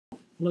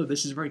Hello,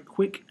 this is a very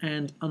quick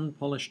and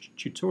unpolished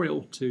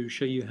tutorial to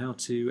show you how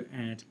to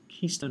add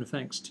keystone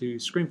effects to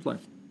ScreenFlow.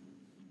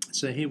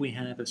 So here we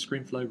have a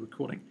ScreenFlow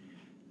recording.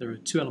 There are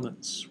two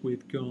elements.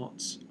 We've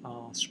got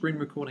our screen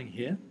recording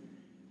here,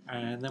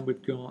 and then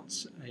we've got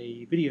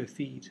a video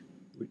feed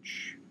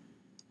which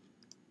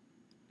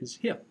is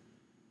here.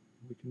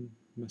 We can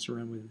mess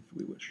around with it if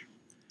we wish.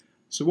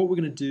 So what we're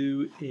going to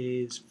do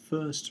is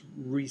first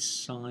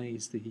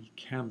resize the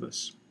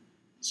canvas.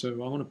 So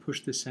I want to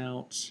push this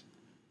out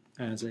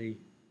as a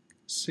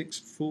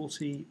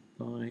 640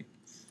 by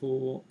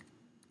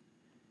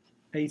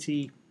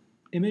 480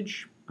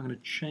 image. I'm going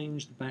to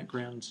change the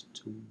background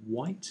to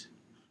white,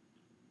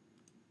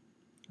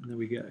 and there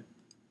we go.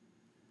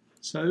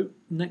 So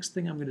next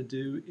thing I'm going to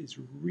do is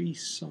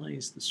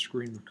resize the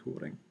screen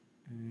recording,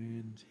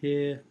 and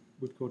here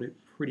we've got it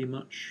pretty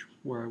much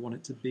where I want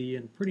it to be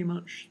and pretty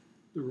much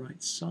the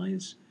right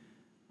size.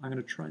 I'm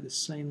going to try the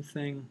same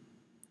thing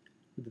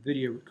with the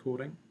video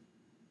recording.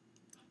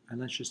 And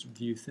let's just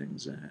view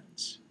things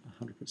at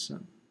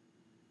 100%.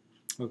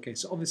 Okay,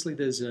 so obviously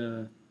there's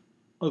a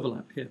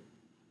overlap here.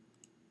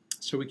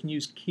 So we can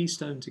use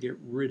Keystone to get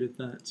rid of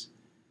that.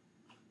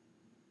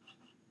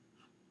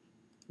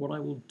 What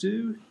I will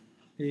do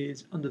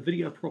is under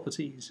Video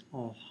Properties,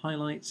 I'll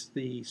highlight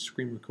the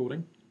screen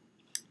recording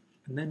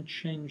and then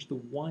change the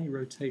Y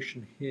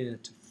rotation here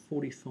to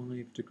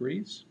 45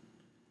 degrees.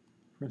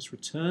 Press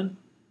Return.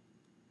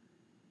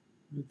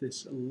 Move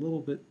this a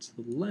little bit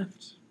to the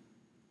left.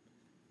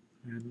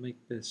 And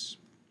make this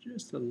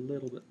just a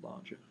little bit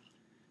larger.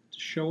 To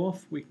show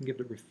off, we can give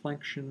it a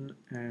reflection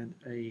and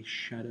a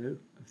shadow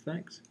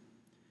effect.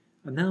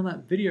 And now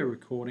that video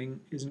recording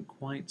isn't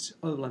quite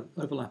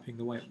overlapping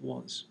the way it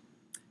was.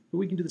 But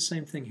we can do the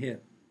same thing here.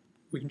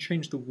 We can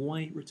change the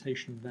Y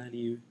rotation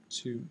value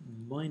to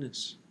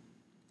minus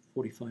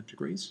 45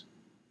 degrees,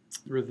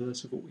 the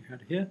reverse of what we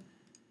had here.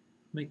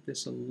 Make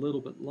this a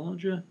little bit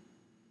larger.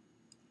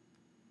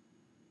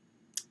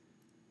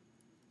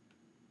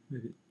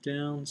 Move it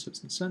down so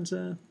it's in the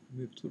center,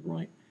 move to the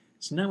right.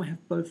 So now we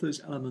have both those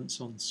elements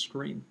on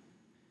screen.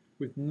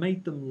 We've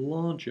made them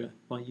larger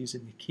by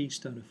using the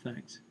keystone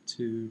effect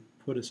to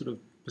put a sort of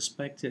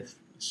perspective,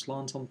 a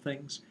slant on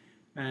things,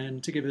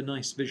 and to give a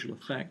nice visual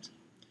effect.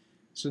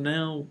 So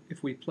now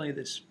if we play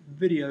this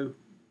video,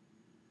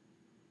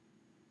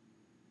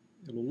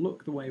 it'll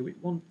look the way we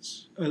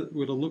want.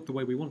 It'll look the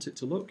way we want it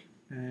to look,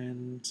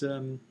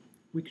 and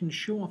we can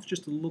show off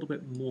just a little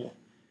bit more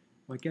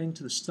by going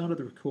to the start of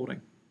the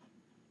recording.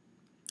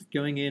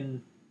 Going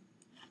in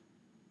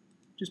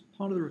just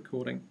part of the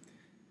recording,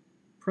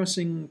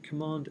 pressing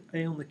Command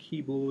A on the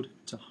keyboard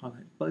to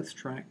highlight both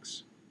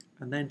tracks,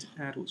 and then to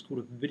add what's called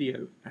a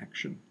video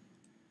action.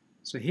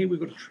 So here we've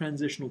got a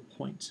transitional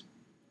point.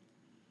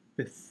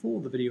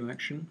 Before the video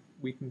action,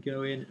 we can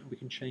go in and we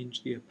can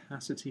change the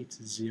opacity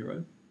to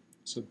 0,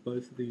 so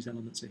both of these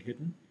elements are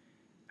hidden.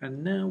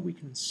 And now we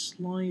can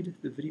slide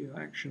the video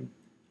action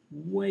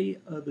way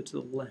over to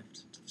the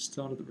left to the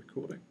start of the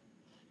recording.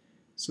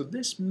 So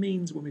this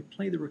means when we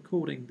play the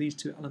recording, these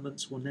two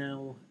elements will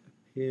now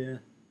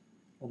appear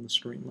on the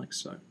screen like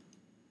so.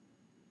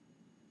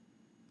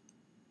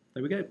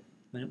 There we go.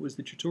 That was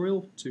the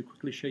tutorial to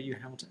quickly show you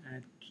how to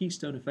add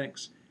keystone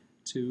effects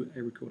to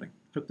a recording.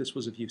 Hope this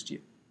was of use to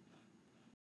you.